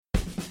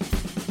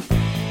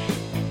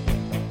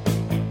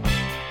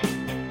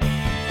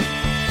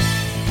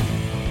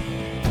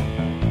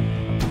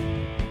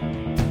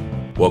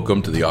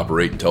Welcome to the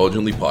Operate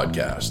Intelligently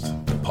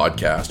podcast, the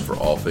podcast for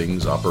all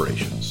things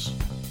operations.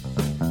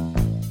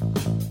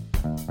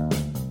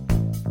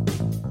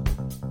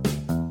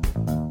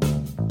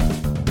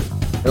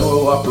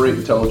 Hello, Operate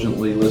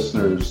Intelligently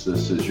listeners.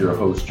 This is your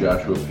host,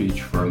 Joshua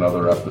Peach, for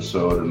another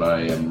episode, and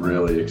I am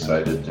really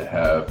excited to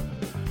have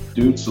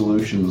Dude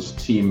Solutions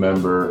team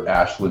member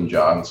Ashlyn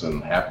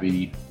Johnson.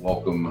 Happy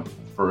welcome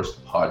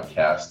first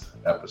podcast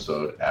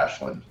episode,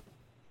 Ashlyn.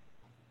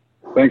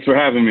 Thanks for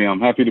having me.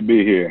 I'm happy to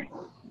be here.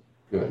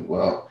 Good.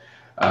 Well,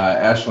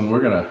 Ashlyn,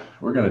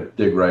 we're gonna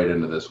dig right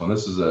into this one.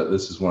 This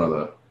is one of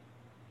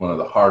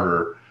the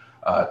harder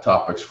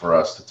topics for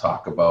us to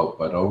talk about.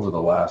 But over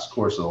the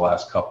course of the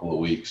last couple of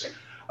weeks,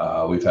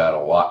 we've had a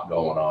lot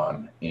going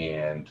on,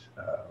 and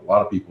a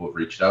lot of people have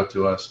reached out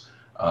to us,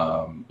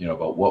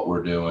 about what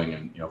we're doing.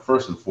 And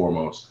first and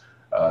foremost,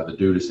 the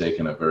Dude has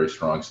taken a very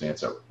strong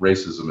stance that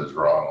racism is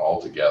wrong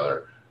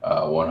altogether,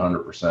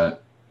 100%.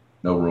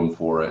 No room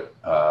for it.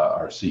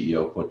 Our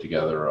CEO put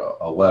together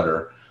a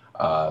letter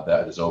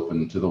that is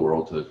open to the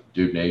world, to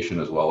Dude Nation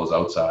as well as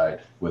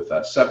outside, with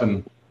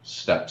 7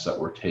 steps that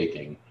we're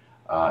taking,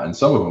 and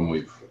some of them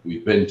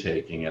we've been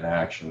taking in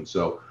action.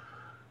 So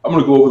I'm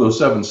going to go over those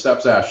 7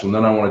 steps, Ashley, and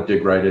then I want to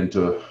dig right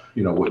into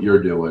what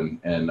you're doing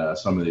and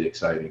some of the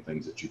exciting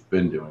things that you've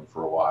been doing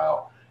for a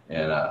while,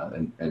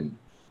 and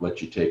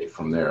let you take it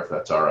from there if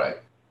that's all right.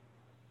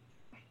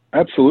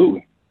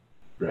 Absolutely.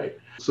 Great.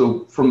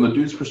 So from the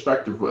Dude's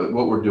perspective,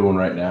 what we're doing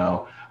right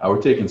now, we're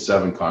taking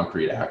 7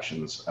 concrete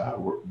actions.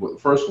 The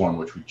first one,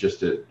 which we just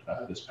did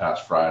this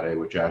past Friday,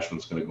 which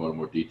Ashlyn's going to go into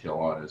more detail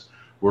on, is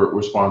we're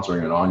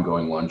sponsoring an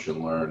ongoing lunch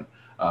and learn,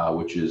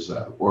 which is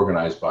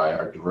organized by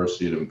our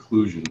diversity and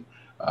inclusion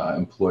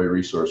employee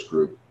resource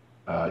group,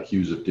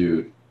 Hughes of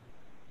Dude.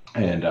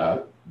 And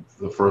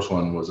the first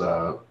one was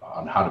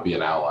on how to be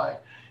an ally.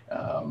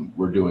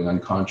 We're doing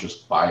unconscious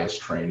bias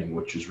training,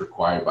 which is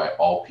required by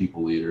all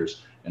people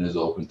leaders and is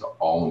open to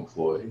all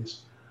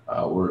employees.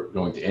 We're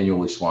going to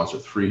annually sponsor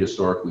 3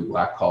 historically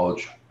Black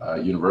college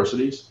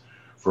universities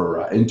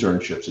for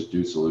internships at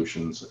Dude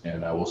Solutions,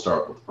 and we'll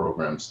start with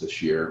programs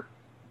this year.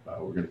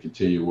 We're going to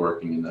continue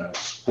working in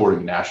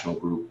supporting a national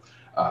group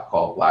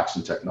called Blacks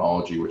in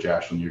Technology, which,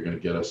 Ashlyn, you're going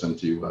to get us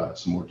into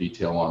some more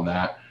detail on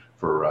that,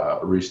 for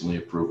a recently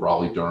approved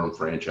Raleigh-Durham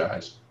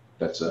franchise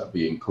that's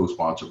being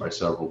co-sponsored by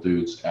several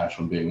dudes,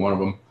 Ashlyn being one of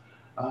them.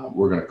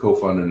 We're going to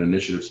co-fund an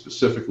initiative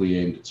specifically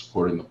aimed at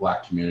supporting the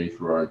Black community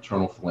through our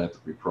internal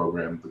philanthropy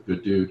program, The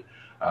Good Dude.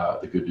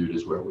 The Good Dude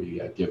is where we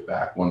give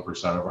back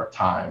 1% of our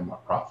time, our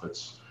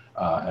profits,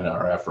 and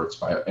our efforts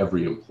by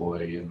every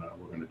employee, and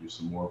we're going to do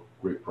some more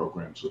great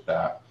programs with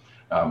that.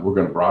 We're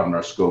going to broaden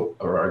our scope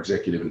of our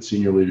executive and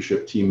senior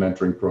leadership team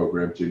mentoring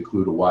program to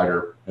include a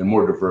wider and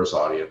more diverse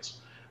audience.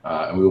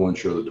 And we will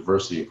ensure the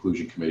Diversity and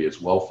Inclusion Committee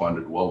is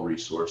well-funded,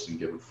 well-resourced, and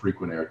given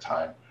frequent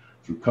airtime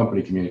through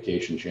company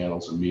communication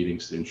channels and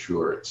meetings to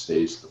ensure it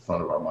stays at the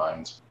front of our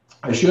minds.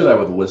 I share that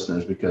with the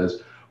listeners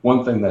because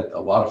one thing that a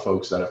lot of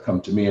folks that have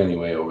come to me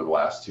anyway over the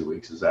last 2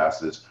 weeks has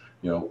asked is,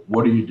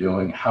 what are you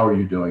doing? How are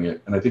you doing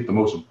it? And I think the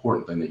most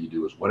important thing that you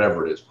do is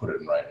whatever it is, put it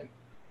in writing,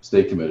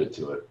 stay committed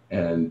to it,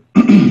 and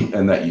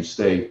and that you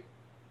stay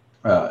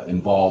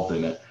involved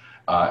in it.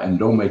 And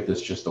don't make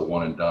this just a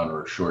one and done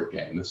or a short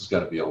game. This has got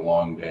to be a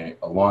long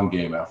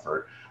game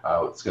effort.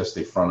 It's got to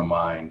stay front of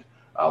mind,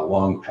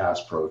 long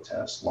past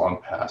protests,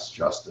 long past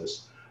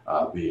justice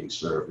being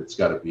served. This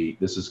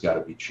has got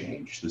to be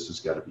changed. This has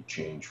got to be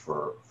changed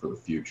for the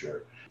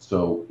future.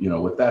 So,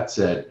 with that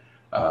said,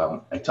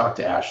 I talked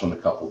to Ashlyn a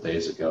couple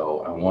days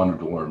ago. I wanted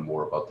to learn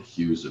more about the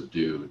Hughes of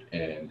Dude,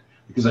 and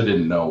because I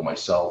didn't know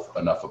myself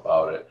enough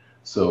about it.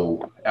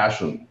 So,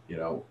 Ashlyn,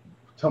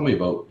 tell me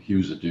about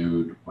Hughes of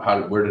Dude.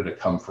 Where did it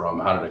come from?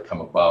 How did it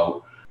come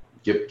about?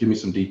 Give me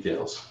some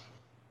details.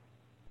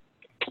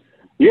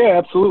 Yeah,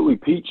 absolutely,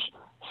 Peach.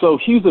 So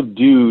Hughes of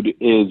Dude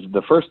is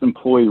the first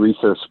employee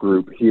resource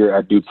group here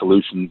at Dude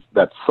Solutions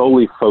that's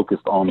solely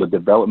focused on the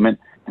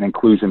development and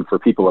inclusion for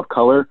people of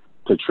color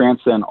to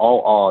transcend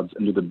all odds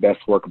and do the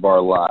best work of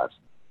our lives.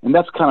 And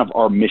that's kind of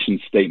our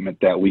mission statement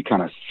that we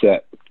kind of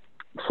set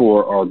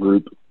for our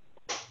group.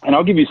 And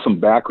I'll give you some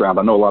background.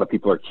 I know a lot of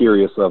people are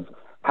curious of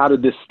how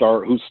did this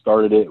start, who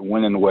started it,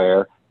 when and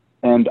where.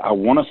 And I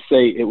want to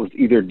say it was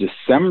either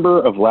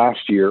December of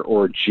last year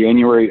or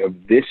January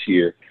of this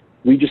year.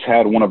 We just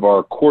had one of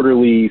our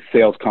quarterly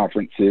sales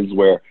conferences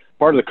where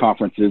part of the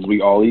conference is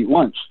we all eat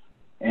lunch.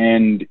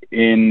 And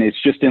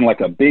it's just in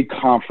like a big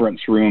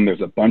conference room. There's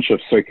a bunch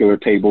of circular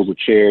tables with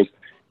chairs,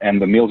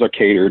 and the meals are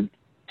catered.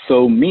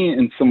 So me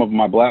and some of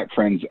my Black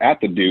friends at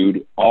the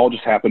Dude all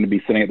just happened to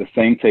be sitting at the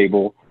same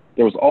table.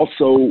 There was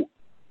also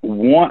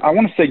one, I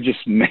want to say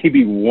just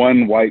maybe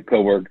one white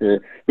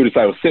coworker who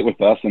decided to sit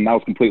with us, and that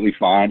was completely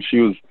fine. She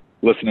was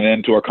listening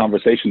in to our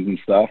conversations and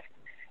stuff.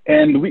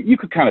 And you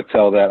could kind of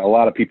tell that a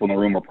lot of people in the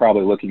room are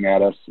probably looking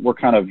at us. We're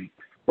kind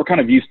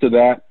of used to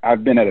that.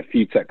 I've been at a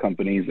few tech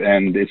companies,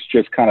 and it's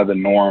just kind of the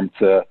norm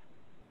to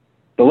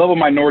the level of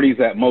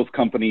minorities at most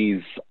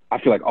companies I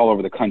feel like all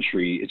over the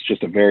country, it's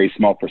just a very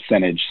small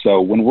percentage.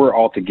 So when we're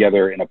all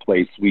together in a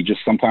place, we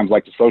just sometimes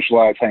like to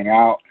socialize, hang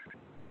out,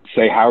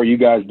 say, how are you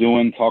guys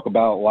doing? Talk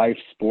about life,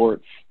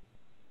 sports,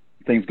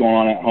 things going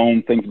on at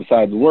home, things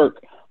besides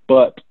work.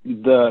 But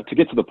to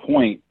get to the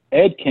point,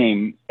 Ed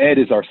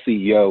is our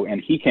CEO,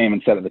 and he came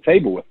and sat at the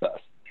table with us.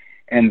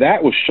 And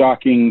that was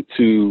shocking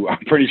to,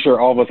 I'm pretty sure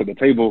all of us at the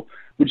table,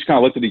 we just kind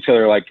of looked at each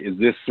other like, is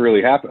this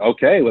really happening?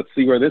 Okay, let's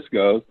see where this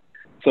goes.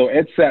 So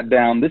Ed sat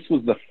down. This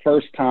was the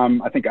first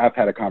time I think I've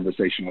had a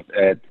conversation with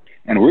Ed,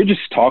 and we're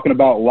just talking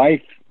about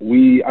life.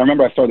 I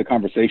remember I started the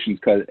conversations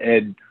because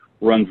Ed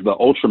runs the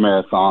ultra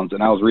marathons,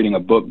 and I was reading a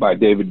book by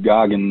David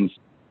Goggins.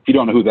 If you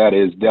don't know who that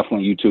is,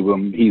 definitely YouTube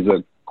him. He's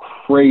a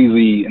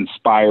crazy,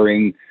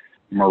 inspiring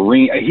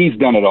Marine. He's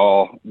done it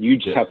all. You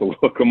just have to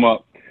look him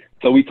up.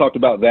 So we talked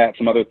about that,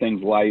 some other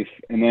things, life.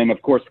 And then,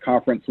 of course, the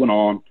conference went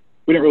on.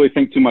 We didn't really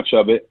think too much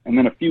of it. And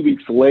then a few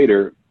weeks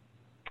later,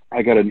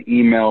 I got an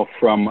email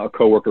from a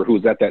coworker who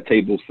was at that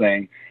table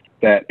saying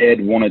that Ed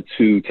wanted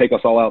to take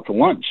us all out to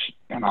lunch.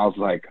 And I was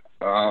like,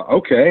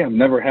 okay, I've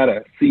never had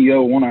a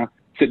CEO want to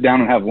sit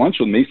down and have lunch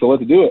with me, so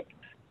let's do it.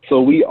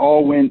 So we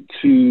all went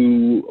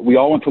to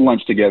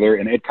lunch together,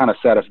 and Ed kind of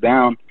sat us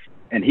down,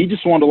 and he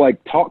just wanted to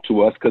like talk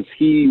to us because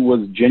he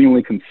was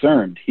genuinely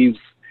concerned. He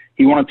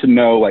wanted to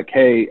know, like,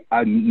 hey,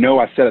 I know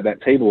I sat at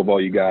that table with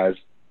all you guys,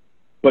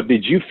 but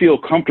did you feel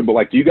comfortable?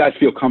 Like, do you guys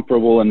feel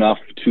comfortable enough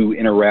to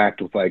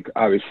interact with, like,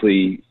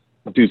 obviously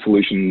Dude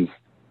Solutions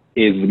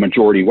is the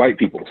majority white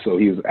people. So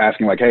he was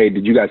asking, like, hey,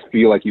 did you guys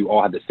feel like you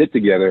all had to sit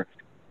together?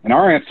 And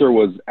our answer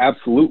was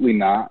absolutely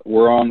not.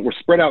 We're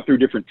spread out through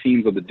different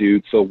teams of the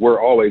Dude. So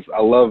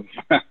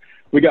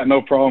we got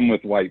no problem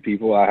with white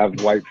people. I have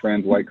white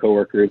friends, white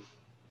coworkers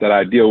that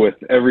I deal with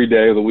every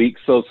day of the week.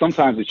 So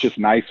sometimes it's just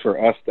nice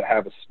for us to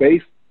have a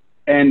space.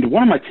 And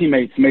one of my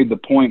teammates made the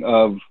point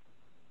of,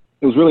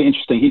 it was really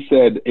interesting. He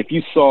said, if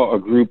you saw a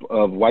group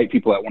of white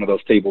people at one of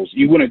those tables,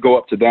 you wouldn't go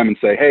up to them and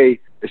say, hey,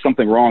 is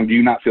something wrong? Do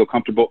you not feel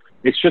comfortable?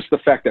 It's just the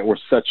fact that we're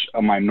such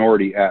a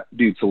minority at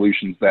Dude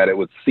Solutions that it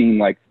would seem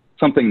like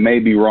something may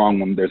be wrong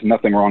when there's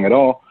nothing wrong at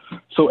all.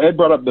 So Ed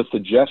brought up the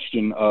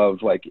suggestion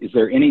of, like, is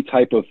there any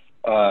type of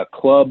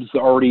clubs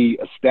already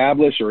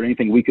established or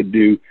anything we could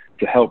do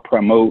to help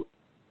promote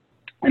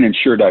and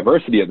ensure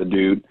diversity at the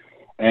Dude?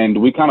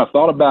 And we kind of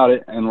thought about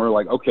it, and we're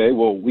like, okay,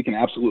 well, we can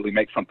absolutely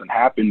make something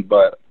happen,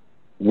 but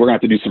we're going to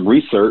have to do some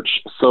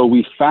research. So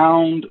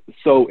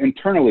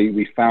internally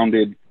we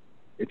founded,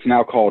 it's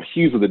now called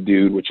Hues of the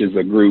Dude, which is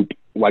a group,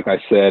 like I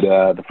said,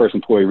 the first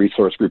employee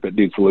resource group at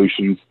Dude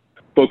Solutions,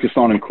 focused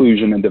on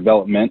inclusion and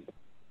development.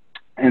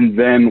 And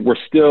then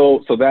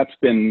so that's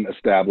been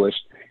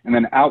established. And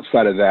then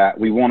outside of that,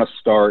 we want to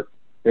start,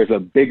 there's a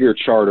bigger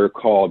charter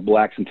called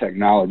Blacks in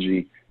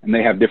Technology, and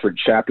they have different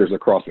chapters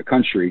across the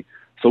country.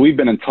 So we've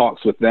been in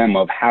talks with them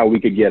of how we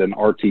could get an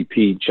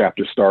RTP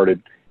chapter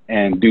started,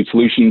 and Dude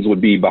Solutions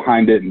would be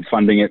behind it and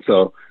funding it.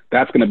 So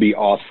that's going to be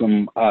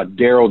awesome.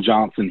 Daryl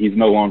Johnson, he's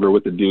no longer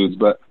with the Dudes,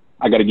 but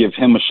I got to give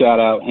him a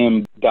shout out.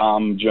 Him,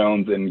 Dom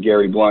Jones, and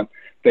Gary Blunt,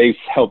 they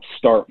helped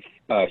start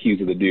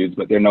Hues of the Dudes,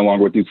 but they're no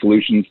longer with Dude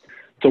Solutions.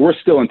 So we're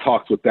still in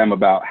talks with them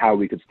about how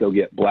we could still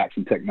get Blacks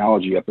in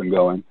Technology up and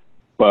going.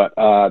 But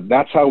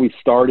that's how we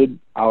started.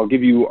 I'll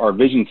give you our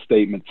vision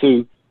statement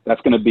too.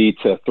 That's going to be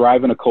to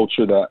thrive in a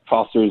culture that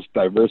fosters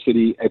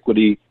diversity,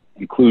 equity,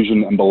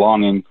 inclusion, and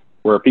belonging,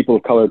 where people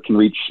of color can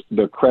reach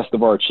the crest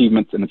of our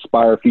achievements and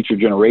inspire future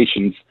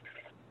generations.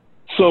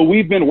 So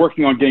we've been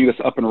working on getting this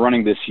up and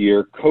running this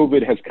year.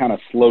 COVID has kind of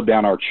slowed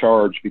down our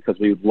charge because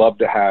we would love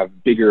to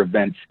have bigger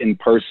events in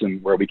person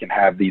where we can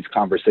have these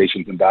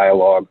conversations and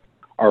dialogue.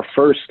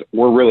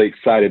 We're really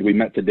excited. We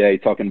met today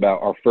talking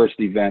about our first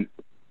event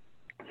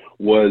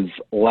was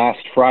last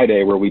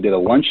Friday, where we did a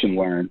lunch and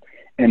learn.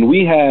 And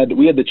we had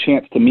the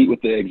chance to meet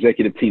with the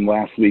executive team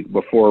last week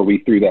before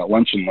we threw that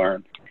lunch and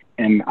learn.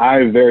 And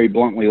I very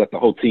bluntly let the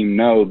whole team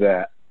know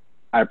that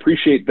I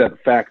appreciate the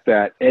fact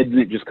that Ed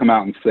didn't just come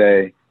out and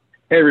say,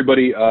 hey,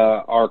 everybody,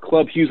 our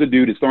club Hues a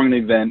Dude is throwing an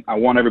event. I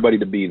want everybody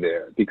to be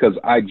there. Because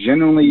I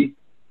generally,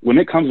 when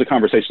it comes to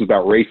conversations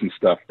about race and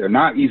stuff, they're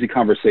not easy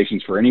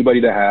conversations for anybody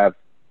to have.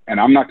 And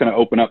I'm not going to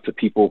open up to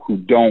people who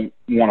don't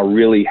want to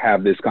really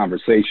have this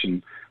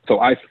conversation. So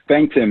I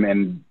thanked him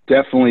and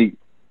definitely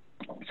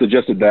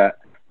suggested that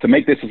to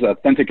make this as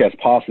authentic as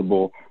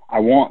possible, I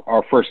want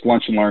our first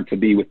lunch and learn to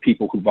be with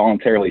people who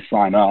voluntarily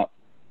sign up.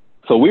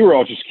 So we were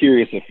all just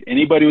curious if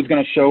anybody was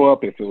going to show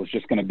up, if it was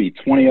just going to be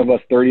 20 of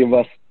us, 30 of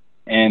us.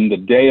 And the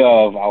day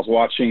of,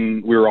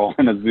 we were all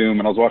in a Zoom,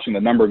 and I was watching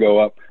the number go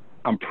up.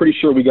 I'm pretty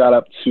sure we got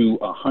up to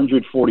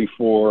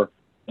 144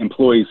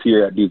 employees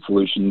here at Dude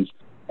Solutions.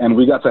 And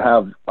we got to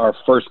have our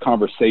first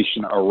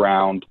conversation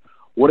around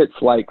what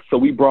it's like. So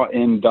we brought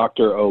in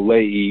Dr.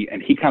 Olei,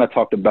 and he kind of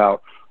talked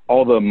about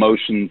all the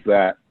emotions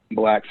that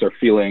Blacks are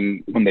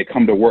feeling when they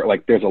come to work.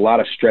 Like, there's a lot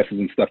of stresses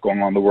and stuff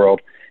going on in the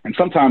world. And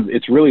sometimes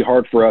it's really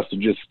hard for us to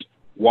just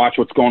watch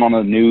what's going on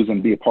in the news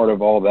and be a part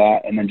of all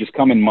that. And then just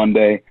come in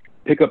Monday,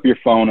 pick up your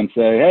phone and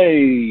say,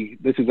 hey,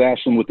 this is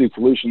Ashland with Dude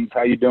Solutions.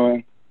 How you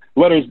doing?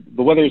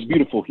 the weather is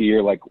beautiful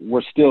here. Like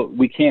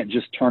we can't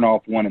just turn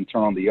off one and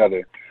turn on the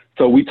other.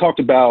 So we talked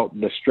about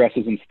the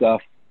stresses and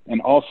stuff, and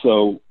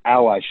also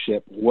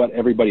allyship, what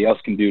everybody else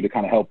can do to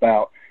kind of help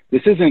out.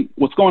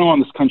 What's going on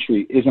in this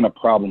country isn't a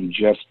problem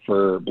just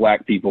for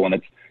Black people, and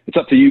it's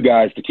up to you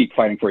guys to keep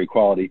fighting for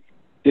equality.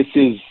 This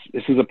is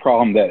a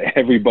problem that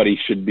everybody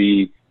should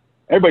be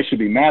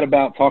mad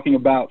about, talking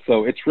about.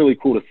 So it's really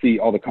cool to see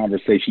all the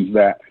conversations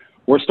that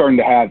we're starting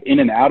to have in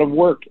and out of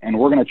work, and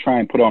we're going to try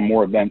and put on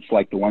more events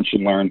like the Lunch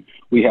and Learn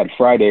we had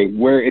Friday,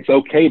 where it's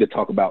okay to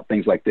talk about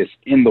things like this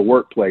in the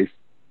workplace.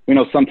 You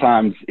know,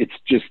 sometimes it's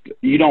just,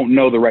 you don't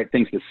know the right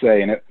things to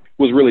say. And it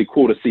was really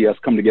cool to see us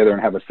come together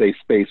and have a safe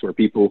space where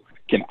people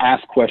can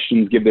ask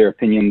questions, give their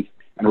opinions,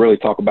 and really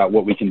talk about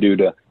what we can do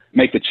to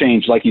make the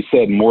change, like you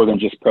said, more than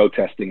just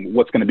protesting,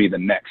 what's going to be the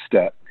next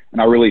step.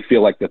 And I really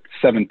feel like the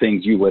 7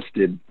 things you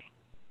listed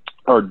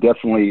are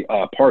definitely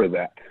part of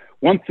that.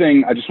 One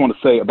thing I just want to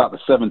say about the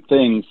 7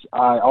 things,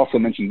 I also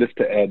mentioned this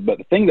to Ed, but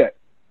the thing that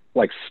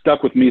like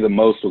stuck with me the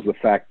most was the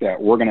fact that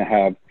we're going to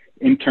have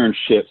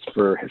internships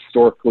for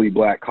historically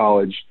Black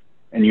college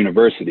and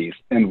universities.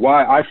 And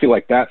why I feel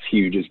like that's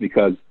huge is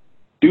because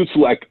dudes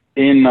like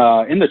in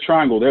the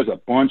Triangle, there's a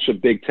bunch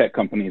of big tech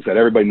companies that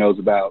everybody knows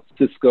about,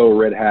 Cisco,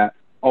 Red Hat,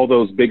 all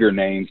those bigger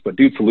names. But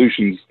Dude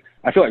Solutions,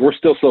 I feel like we're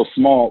still so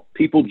small,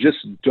 people just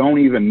don't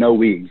even know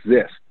we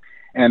exist.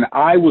 And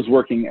I was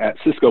working at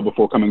Cisco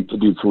before coming to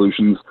Dude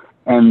Solutions.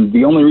 And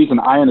the only reason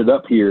I ended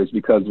up here is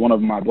because one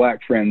of my Black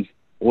friends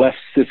left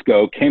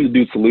Cisco, came to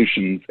Dude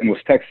Solutions, and was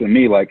texting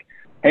me like,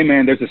 hey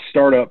man, there's a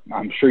startup,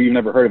 I'm sure you've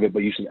never heard of it,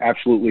 but you should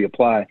absolutely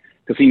apply,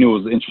 because he knew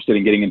I was interested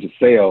in getting into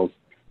sales.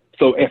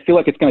 So I feel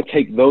like it's going to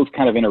take those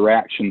kind of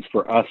interactions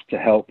for us to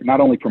help not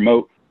only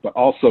promote, but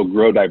also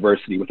grow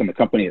diversity within the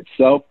company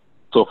itself.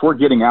 So if we're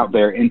getting out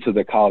there into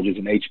the colleges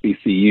and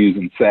HBCUs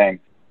and saying,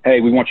 hey,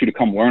 we want you to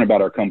come learn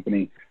about our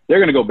company, they're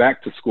going to go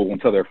back to school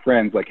and tell their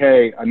friends like,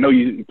 hey, I know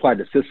you applied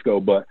to Cisco,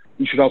 but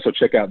you should also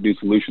check out Dude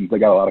Solutions. They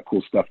got a lot of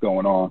cool stuff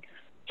going on.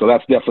 So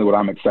that's definitely what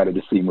I'm excited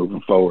to see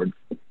moving forward.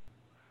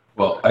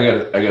 Well, I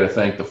gotta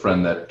thank the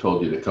friend that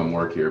told you to come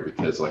work here,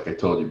 because like I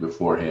told you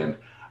beforehand,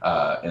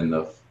 in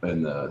the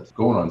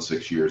going on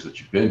 6 years that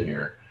you've been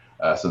here,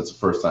 since the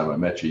first time I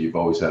met you, you've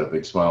always had a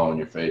big smile on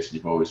your face, and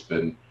you've always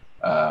been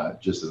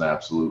just an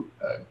absolute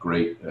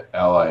great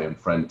ally and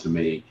friend to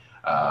me.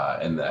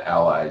 And the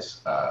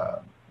Allies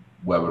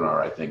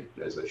webinar, I think,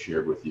 as I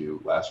shared with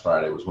you last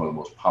Friday, was one of the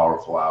most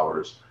powerful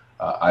hours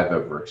I've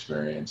ever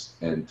experienced.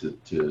 And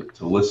to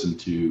listen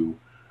to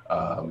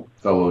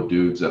fellow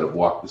dudes that have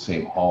walked the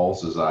same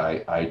halls as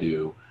I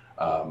do,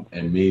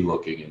 and me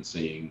looking and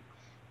seeing,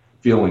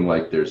 feeling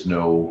like there's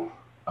no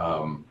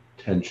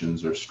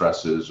tensions or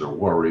stresses or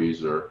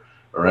worries or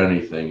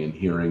anything, and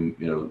hearing,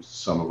 you know,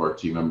 some of our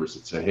team members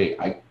that say,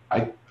 hey,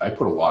 I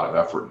put a lot of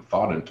effort and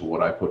thought into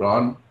what I put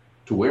on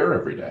to wear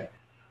every day.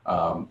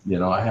 You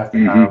know, I have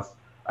to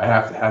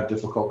have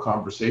difficult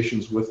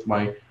conversations with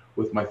my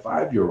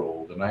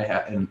 5-year-old,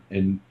 and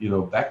and you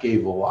know, that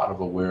gave a lot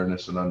of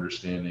awareness and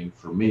understanding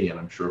for me, and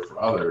I'm sure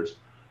for others.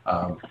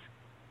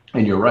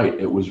 And you're right,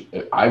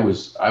 I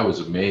was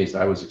amazed.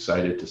 I was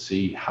excited to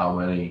see how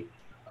many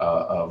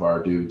of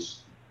our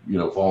dudes, you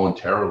know,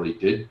 voluntarily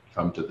did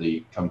come to this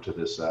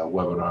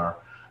webinar,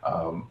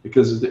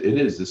 because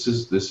this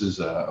is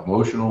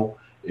emotional.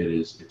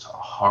 It's a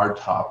hard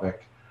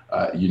topic.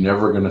 You're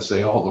never going to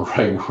say all the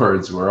right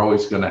words. We're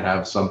always going to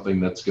have something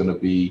that's going to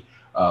be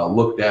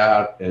looked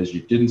at as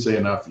you didn't say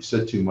enough, you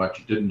said too much,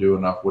 you didn't do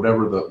enough,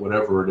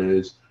 whatever it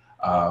is.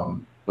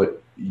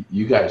 But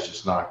you guys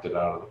just knocked it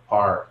out of the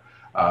park.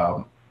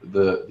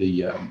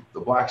 The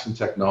Blacks in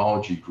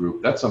Technology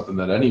group, that's something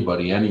that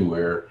anybody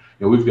anywhere,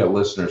 you know, we've got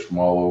listeners from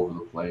all over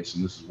the place,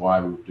 and this is why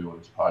we're doing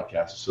this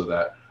podcast, so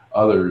that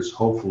others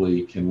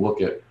hopefully can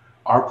look at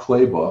our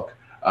playbook.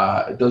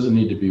 It doesn't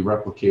need to be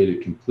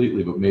replicated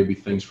completely, but maybe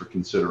things for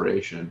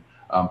consideration.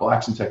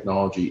 Blacks in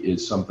Technology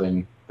is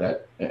something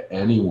that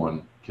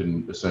anyone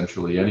can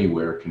essentially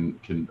anywhere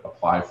can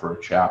apply for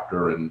a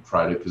chapter and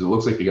try to, because it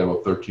looks like you got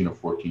about 13 or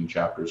 14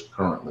 chapters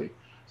currently.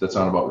 Does that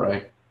sound about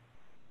right?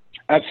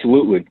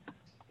 Absolutely.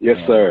 Yes,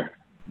 sir.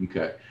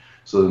 Okay.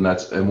 So then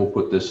and we'll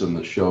put this in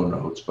the show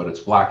notes, but it's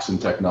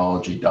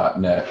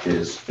blacksintechnology.net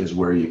is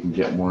where you can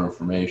get more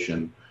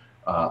information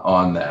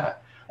on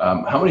that.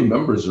 How many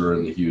members are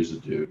in the Hughes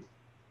of Dude?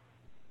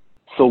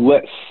 So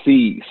let's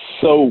see.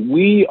 So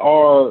we've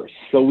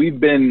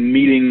been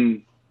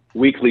meeting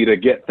weekly to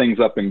get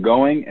things up and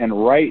going.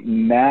 And right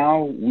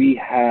now we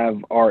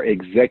have our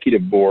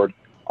executive board,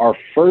 our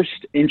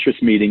first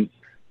interest meeting.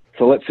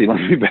 So let's see, let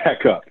me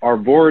back up. Our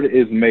board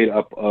is made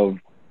up of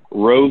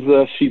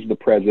Rosa, she's the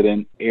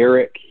president.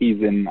 Eric,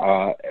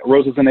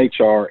 Rosa's in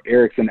HR.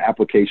 Eric's in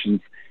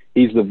applications.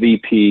 He's the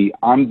VP.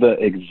 I'm the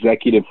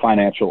executive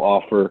financial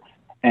officer.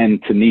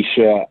 And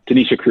Tanisha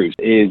Cruz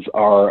is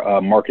our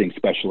marketing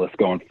specialist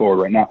going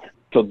forward right now.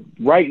 So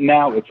right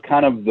now it's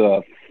kind of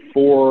the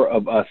 4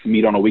 of us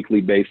meet on a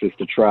weekly basis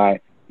to try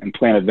and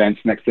plan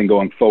events, next thing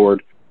going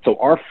forward. So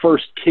our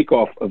first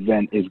kickoff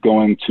event is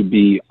going to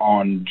be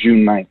on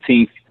June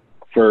 19th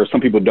for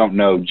some people who don't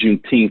know,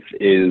 Juneteenth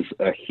is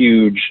a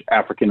huge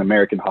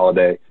African-American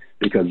holiday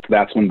because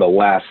that's when the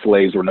last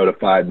slaves were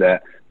notified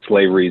that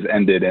slavery's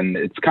ended. And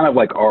it's kind of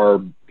like our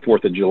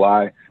 4th of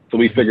July. So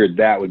we figured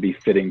that would be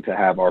fitting to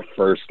have our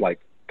first like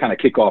kind of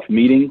kickoff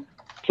meeting.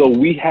 So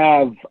we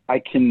have, I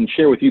can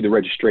share with you the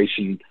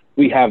registration.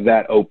 We have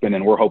that open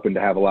and we're hoping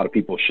to have a lot of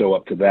people show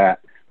up to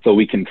that so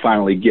we can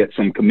finally get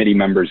some committee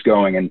members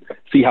going and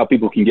see how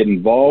people can get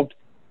involved.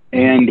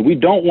 And we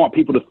don't want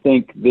people to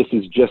think this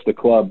is just a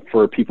club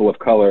for people of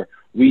color.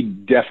 We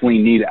definitely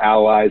need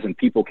allies and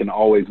people can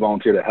always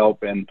volunteer to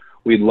help. And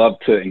we'd love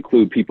to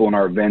include people in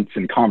our events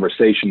and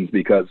conversations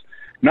because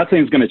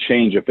nothing's going to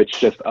change if it's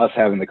just us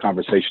having the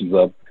conversations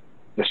of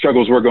the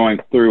struggles we're going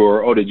through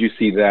or, oh, did you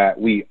see that?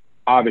 We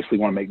obviously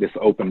want to make this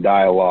open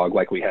dialogue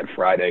like we had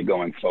Friday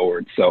going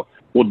forward. So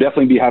we'll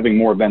definitely be having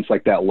more events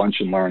like that, Lunch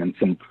and Learn, and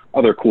some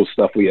other cool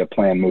stuff we have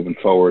planned moving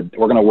forward.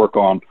 We're going to work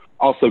on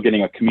also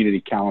getting a community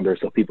calendar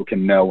so people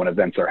can know when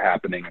events are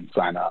happening and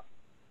sign up.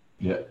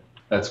 Yeah,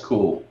 that's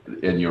cool.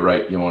 And you're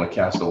right. You want to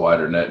cast a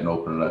wider net and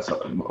open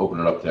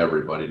it up to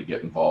everybody to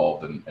get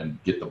involved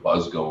and get the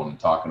buzz going and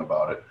talking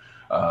about it,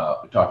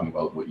 talking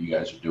about what you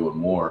guys are doing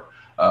more.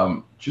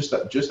 Just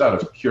out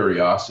of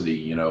curiosity,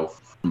 you know,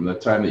 from the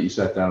time that you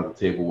sat down at the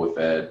table with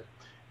Ed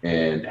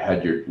and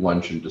had your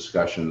lunch and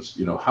discussions,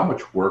 you know, how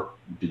much work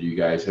have you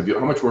guys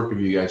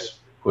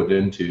put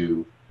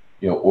into,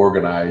 you know,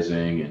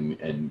 organizing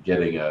and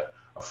getting a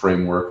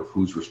framework of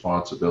whose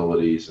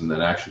responsibilities, and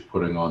then actually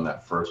putting on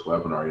that first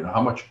webinar? You know,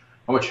 how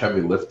much heavy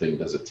lifting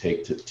does it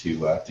take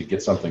to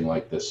get something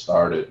like this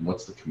started, and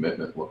what's the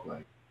commitment look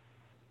like?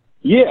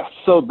 Yeah,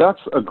 so that's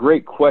a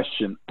great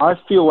question. I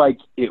feel like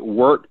it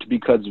worked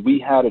because we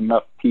had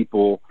enough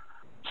people.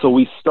 So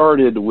we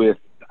started with,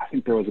 I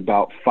think there was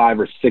about 5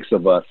 or 6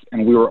 of us,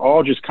 and we were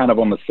all just kind of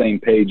on the same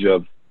page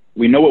of,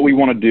 we know what we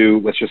want to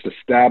do. Let's just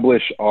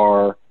establish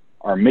our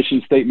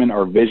mission statement,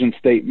 our vision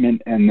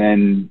statement, and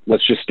then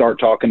let's just start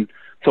talking.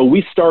 So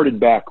we started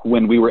back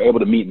when we were able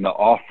to meet in the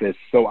office.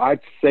 So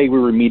I'd say we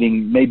were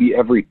meeting maybe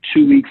every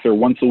 2 weeks or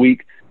once a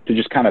week to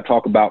just kind of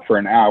talk about for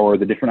an hour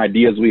the different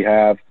ideas we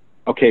have.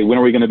 Okay, when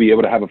are we going to be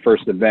able to have a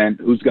first event?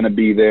 Who's going to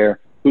be there?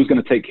 Who's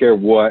going to take care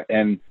of what?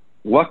 And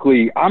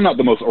luckily, I'm not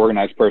the most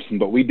organized person,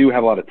 but we do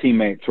have a lot of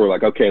teammates who are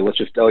like, okay, let's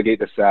just delegate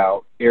this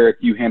out. Eric,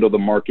 you handle the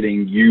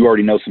marketing. You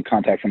already know some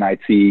contacts in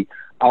IT.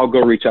 I'll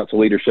go reach out to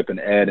leadership and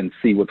Ed and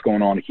see what's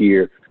going on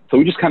here. So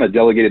we just kind of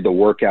delegated the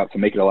work out to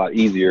make it a lot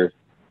easier,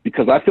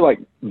 because I feel like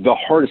the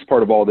hardest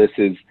part of all this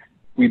is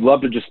we'd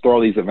love to just throw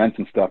all these events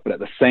and stuff, but at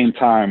the same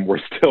time,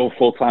 we're still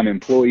full-time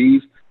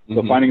employees.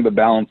 So finding the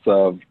balance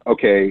of,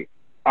 okay,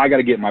 I got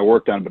to get my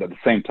work done, but at the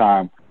same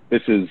time,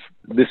 this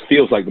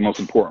feels like the most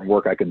important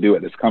work I could do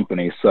at this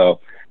company. So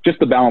just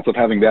the balance of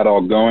having that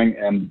all going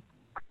and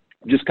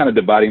just kind of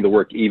dividing the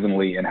work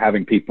evenly and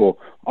having people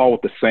all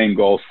with the same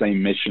goal,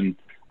 same mission.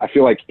 I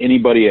feel like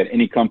anybody at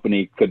any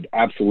company could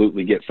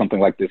absolutely get something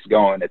like this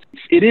going.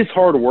 It is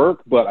hard work,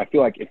 but I feel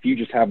like if you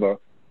just have a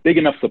big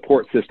enough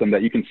support system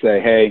that you can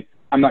say, hey,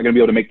 I'm not going to be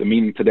able to make the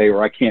meeting today,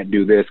 or I can't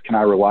do this. Can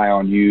I rely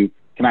on you?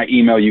 Can I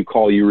email you,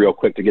 call you real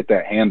quick to get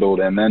that handled?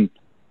 And then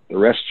the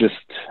rest just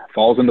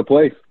falls into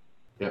place.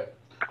 Yeah.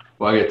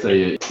 Well, I got to tell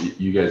you,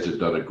 you guys have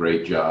done a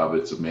great job.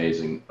 It's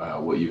amazing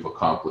what you've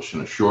accomplished in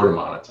a short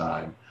amount of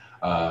time.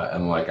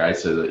 And like I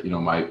said, you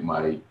know,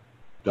 my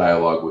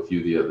dialogue with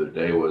you the other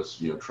day was,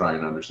 you know,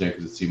 trying to understand,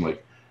 because it seemed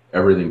like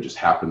everything just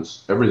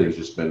happens. Everything's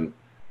just been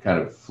kind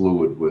of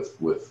fluid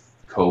with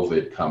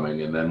COVID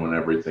coming. And then when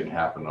everything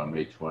happened on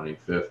May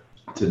 25th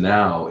to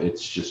now,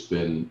 it's just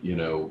been, you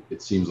know,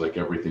 it seems like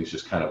everything's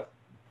just kind of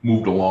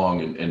moved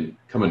along and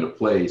come into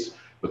place.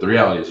 But the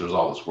reality is there's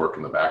all this work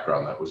in the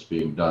background that was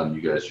being done.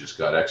 You guys just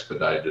got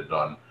expedited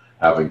on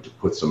having to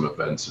put some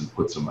events and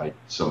put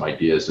some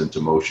ideas into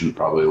motion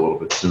probably a little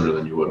bit sooner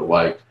than you would have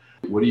liked.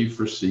 What do you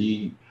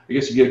foresee? I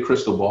guess you get a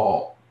crystal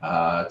ball.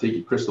 Take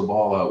your crystal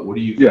ball out. What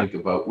do you think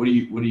about, what do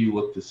you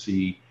look to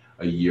see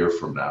a year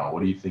from now?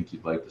 What do you think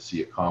you'd like to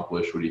see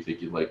accomplished? What do you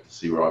think you'd like to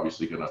see? We're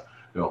obviously going to,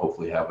 you know,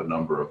 hopefully have a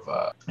number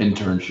of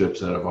internships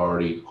that have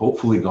already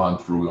hopefully gone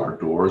through our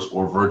doors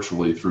or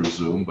virtually through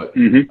Zoom. But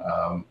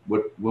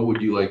what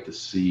would you like to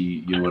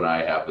see you and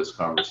I have this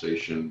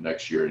conversation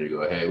next year and you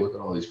go, hey, look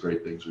at all these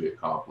great things we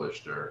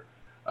accomplished, or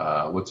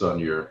what's on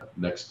your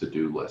next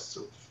to-do list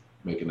of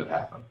making it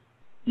happen?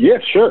 Yeah,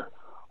 sure.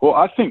 Well,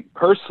 I think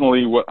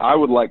personally what I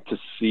would like to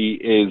see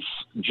is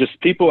just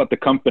people at the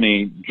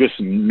company just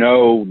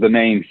know the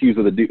name Hughes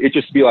of the Dude. It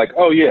just be like,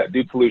 oh yeah,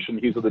 Dude Solution,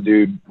 Hughes of the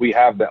Dude. We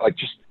have that. Like,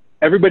 just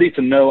everybody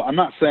to know. I'm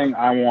not saying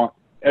I want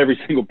every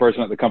single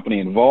person at the company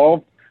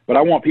involved, but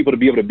I want people to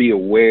be able to be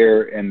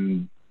aware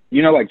and,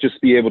 you know, like just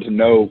be able to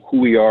know who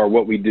we are,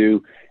 what we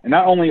do, and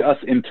not only us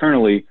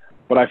internally,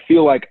 but I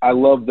feel like I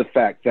love the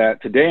fact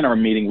that today in our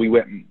meeting,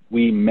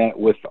 we met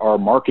with our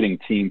marketing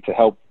team to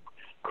help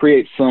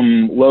create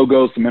some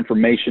logos, some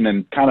information,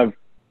 and kind of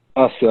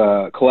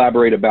us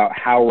collaborate about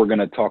how we're going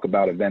to talk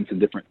about events and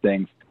different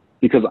things.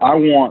 Because I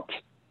want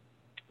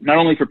not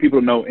only for people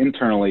to know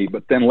internally,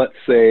 but then let's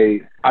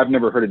say I've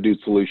never heard of Dude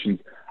Solutions.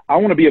 I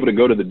want to be able to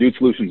go to the Dude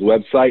Solutions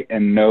website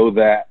and know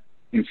that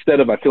instead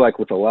of, I feel like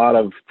with a lot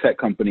of tech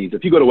companies,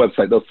 if you go to a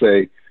website, they'll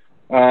say,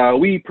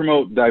 we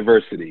promote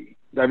diversity.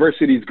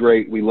 Diversity is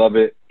great. We love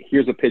it.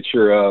 Here's a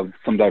picture of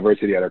some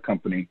diversity at our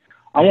company.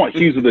 I want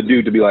Hughes of the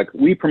Dude to be like,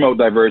 we promote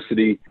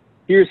diversity.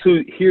 Here's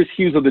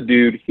Hughes of the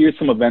Dude. Here's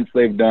some events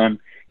they've done.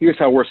 Here's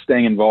how we're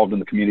staying involved in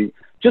the community.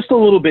 Just a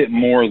little bit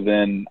more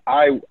than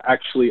I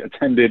actually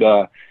attended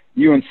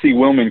UNC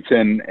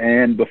Wilmington,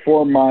 and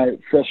before my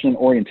freshman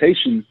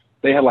orientation,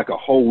 they had like a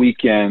whole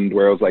weekend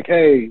where it was like,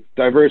 hey,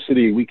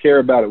 diversity, we care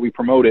about it, we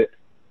promote it.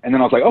 And then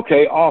I was like,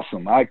 okay,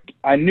 awesome. I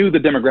knew the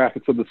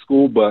demographics of the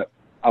school, but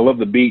I love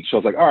the beach. So I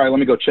was like, all right, let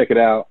me go check it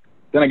out.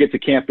 Then I get to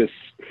campus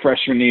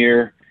freshman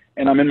year,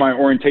 and I'm in my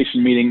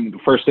orientation meeting the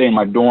first day in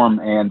my dorm,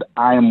 and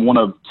I am one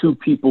of 2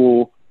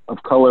 people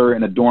of color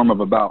in a dorm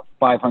of about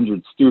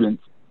 500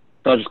 students.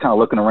 So I was just kind of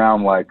looking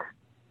around like,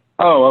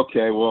 oh,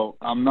 okay, well,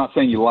 I'm not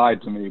saying you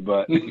lied to me,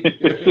 but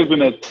this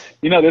isn't as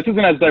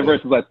diverse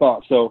as I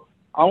thought. So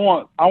I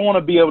want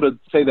to be able to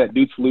say that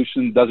Dude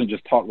Solutions doesn't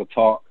just talk the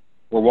talk.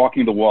 We're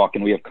walking the walk,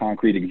 and we have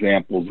concrete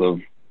examples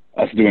of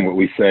us doing what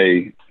we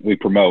say we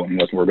promote and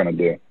what we're going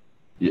to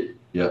do.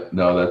 Yeah,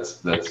 no,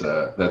 that's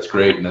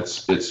great, and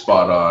it's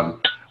spot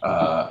on.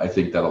 I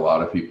think that a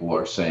lot of people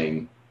are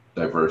saying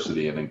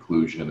diversity and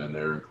inclusion, and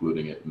they're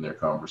including it in their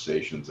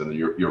conversations. And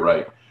you're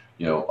right.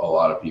 A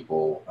lot of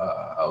people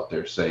out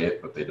there say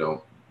it, but they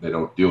don't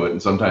do it. And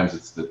sometimes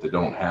it's that they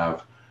don't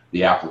have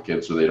the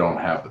applicants, or they don't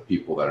have the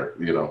people that are,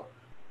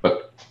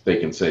 but they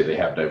can say they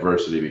have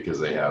diversity because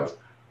they have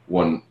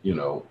one,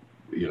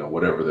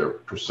 whatever their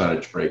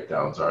percentage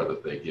breakdowns are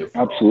that they give.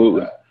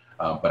 Absolutely.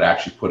 But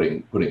actually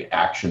putting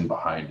action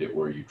behind it,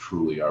 where you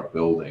truly are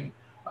building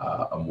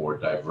a more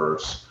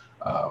diverse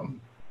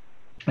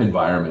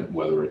environment,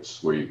 whether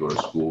it's where you go to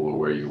school or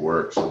where you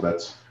work. So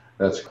that's.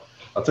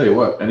 I'll tell you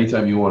what.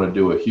 Anytime you want to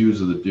do a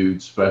Hughes of the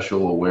Dude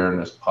special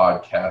awareness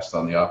podcast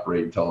on the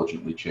Operate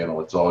Intelligently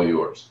channel, it's all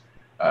yours.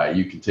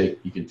 You can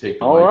take the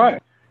all mic.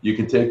 Right. You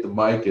can take the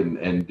mic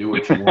and do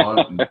what you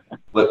want, and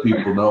let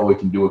people know. We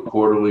can do it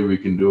quarterly, we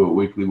can do it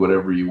weekly,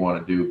 whatever you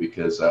want to do,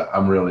 because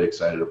I'm really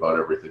excited about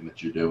everything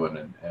that you're doing,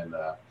 and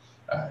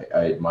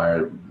I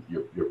admire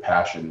your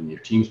passion and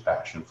your team's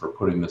passion for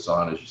putting this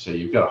on. As you say,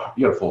 you got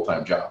a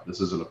full-time job.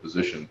 This isn't a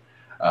position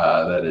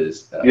that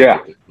is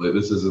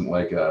this isn't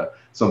like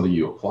something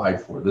you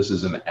applied for. This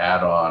is an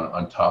add-on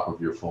on top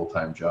of your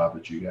full-time job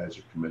that you guys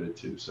are committed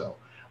to. So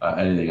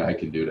anything I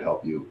can do to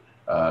help you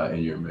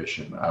in your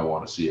mission, I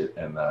want to see it,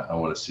 and I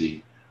want to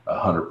see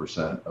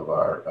 100% of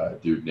our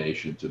Dude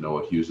Nation to know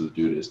what Hughes of the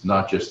Dude is,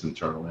 not just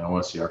internally. I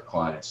want to see our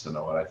clients to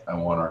know it. I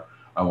want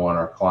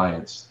our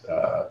clients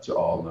to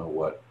all know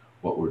what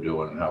we're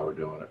doing and how we're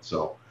doing it.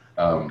 So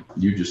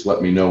you just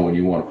let me know when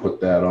you want to put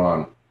that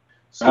on.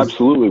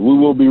 Absolutely, we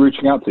will be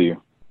reaching out to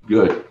you.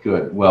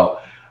 Good.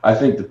 Well, I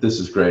think that this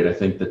is great. I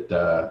think that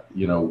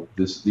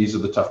these are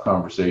the tough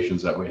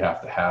conversations that we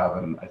have to have,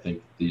 and I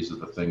think these are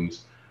the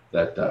things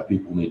that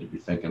people need to be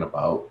thinking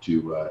about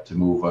to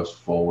move us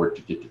forward,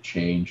 to get to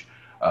change.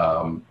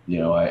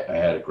 I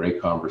had a great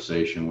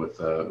conversation with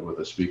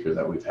a speaker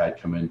that we've had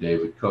come in,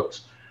 David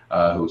Cooks,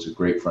 who's a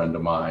great friend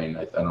of mine.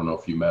 I don't know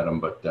if you met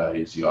him, but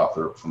he's the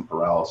author From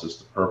Paralysis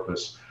to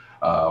Purpose.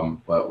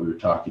 But we were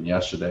talking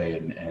yesterday,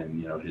 and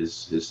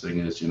his thing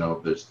is,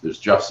 there's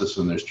justice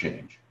and there's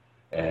change,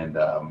 and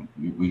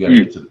we got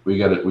to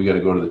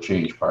go to the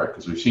change part,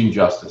 because we've seen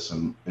justice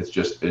and it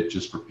just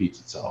repeats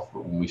itself.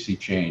 But when we see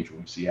change,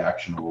 when we see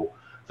actionable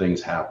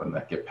things happen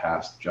that get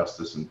past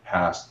justice and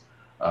past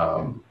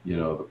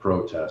the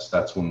protest,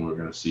 that's when we're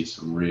going to see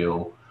some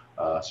real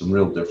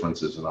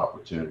differences and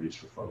opportunities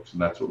for folks,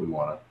 and that's what we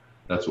want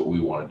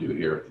to do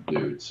here at the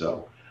Dude.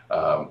 So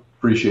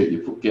appreciate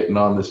you getting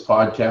on this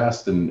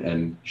podcast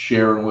and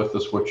sharing with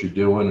us what you're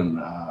doing, and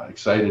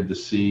excited to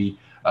see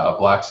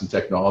Blacks in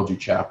Technology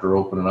chapter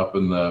opening up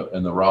in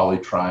the Raleigh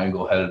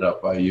Triangle, headed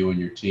up by you and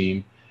your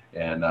team.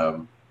 And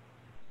I'm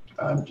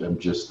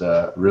just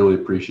really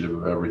appreciative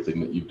of everything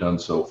that you've done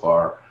so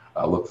far.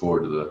 I look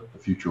forward to the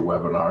future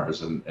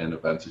webinars and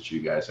events that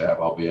you guys have.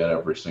 I'll be at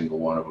every single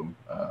one of them.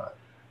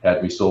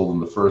 Had me sold in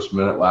the first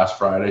minute last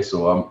Friday,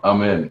 so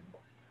I'm in.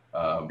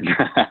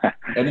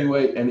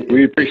 Anyway,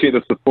 we appreciate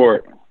the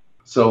support.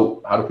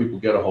 So how do people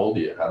get a hold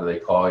of you? How do they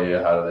call you?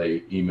 How do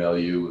they email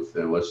you if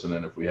they're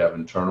listening, if we have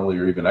internally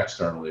or even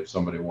externally, if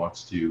somebody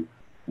wants to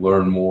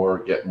learn more,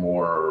 get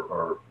more,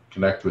 or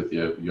connect with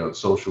you, on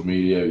social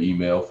media,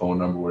 email, phone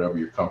number, whatever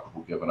you're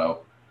comfortable giving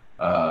out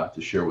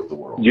to share with the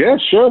world? Yeah,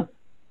 sure.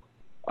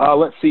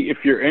 Let's see.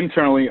 If you're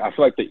internally, I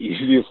feel like the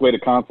easiest way to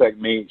contact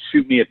me,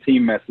 shoot me a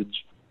team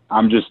message.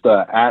 I'm just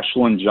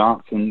Ashland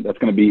Johnson. That's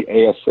going to be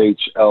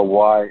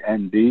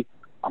ASHLYND.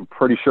 I'm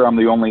pretty sure I'm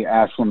the only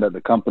Ashland at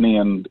the company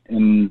and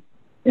in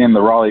the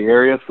Raleigh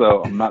area,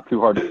 so I'm not too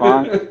hard to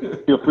find.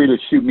 Feel free to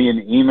shoot me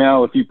an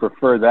email if you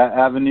prefer that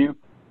avenue.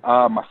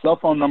 My cell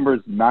phone number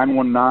is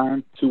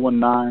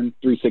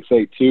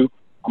 919-219-3682.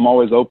 I'm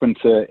always open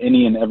to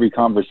any and every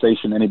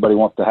conversation anybody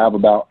wants to have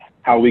about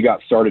how we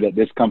got started at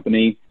this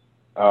company.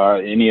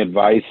 Any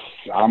advice,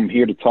 I'm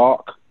here to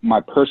talk.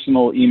 my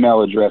personal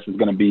email address is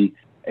going to be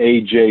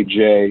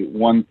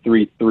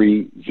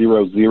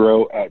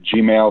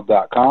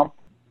ajj13300@gmail.com.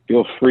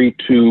 Feel free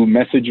to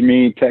message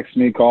me, text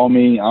me, call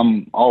me.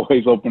 I'm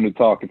always open to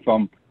talk if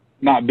I'm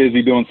not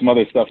busy doing some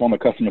other stuff on the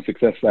customer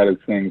success side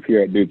of things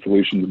here at Dude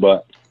Solutions,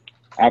 but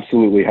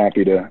absolutely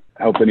happy to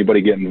help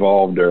anybody get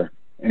involved or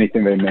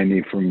anything they may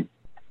need from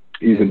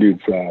either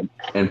dude's side.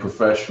 And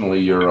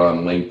professionally, you're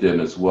on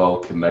LinkedIn as well.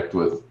 Connect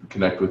with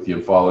you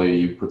and follow you.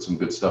 You put some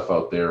good stuff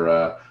out there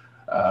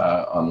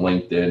on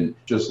LinkedIn.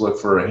 Just look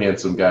for a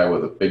handsome guy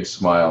with a big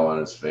smile on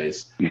his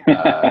face, and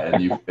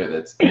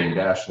it's named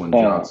Ashlyn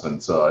Johnson.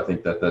 So I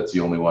think that's the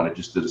only one. I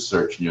just did a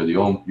search, and you're the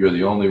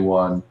only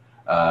one.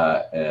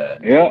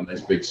 And a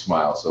nice big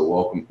smile. So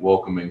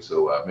welcoming.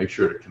 So make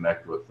sure to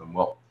connect with them.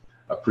 Well,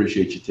 I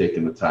appreciate you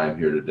taking the time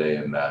here today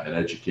and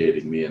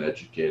educating me and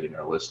educating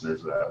our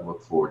listeners. I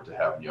look forward to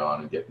having you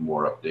on and getting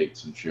more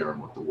updates and sharing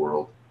with the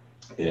world.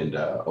 And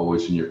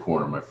always in your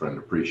corner, my friend.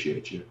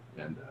 Appreciate you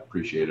and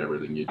appreciate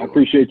everything you do. I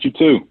appreciate you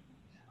too.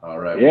 All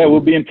right. Yeah, we'll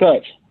be in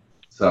touch.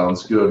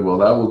 Sounds good. Well,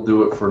 that will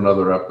do it for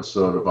another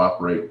episode of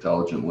Operate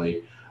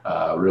Intelligently.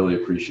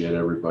 Really appreciate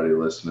everybody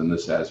listening.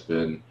 This has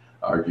been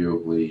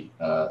arguably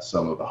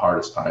some of the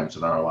hardest times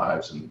in our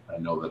lives, and I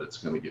know that it's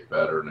going to get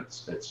better, and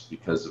it's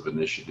because of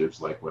initiatives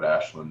like what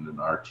Ashlyn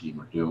and our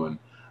team are doing,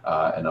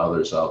 and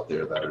others out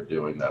there that are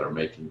doing that are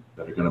going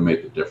to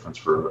make a difference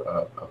for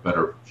a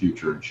better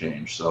future and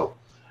change. So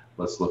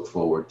let's look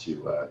forward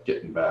to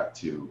getting back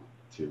to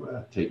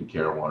taking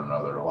care of one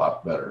another a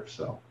lot better.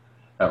 So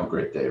have a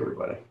great day,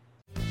 everybody.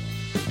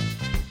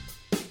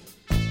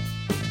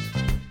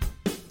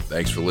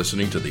 Thanks for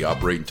listening to the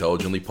Operate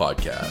Intelligently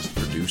podcast,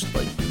 produced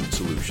by Dude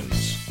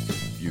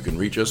Solutions. You can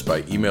reach us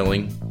by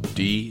emailing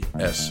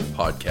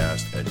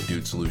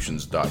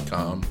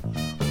dspodcast@dudesolutions.com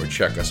or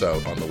check us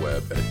out on the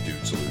web at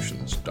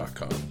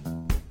dudesolutions.com.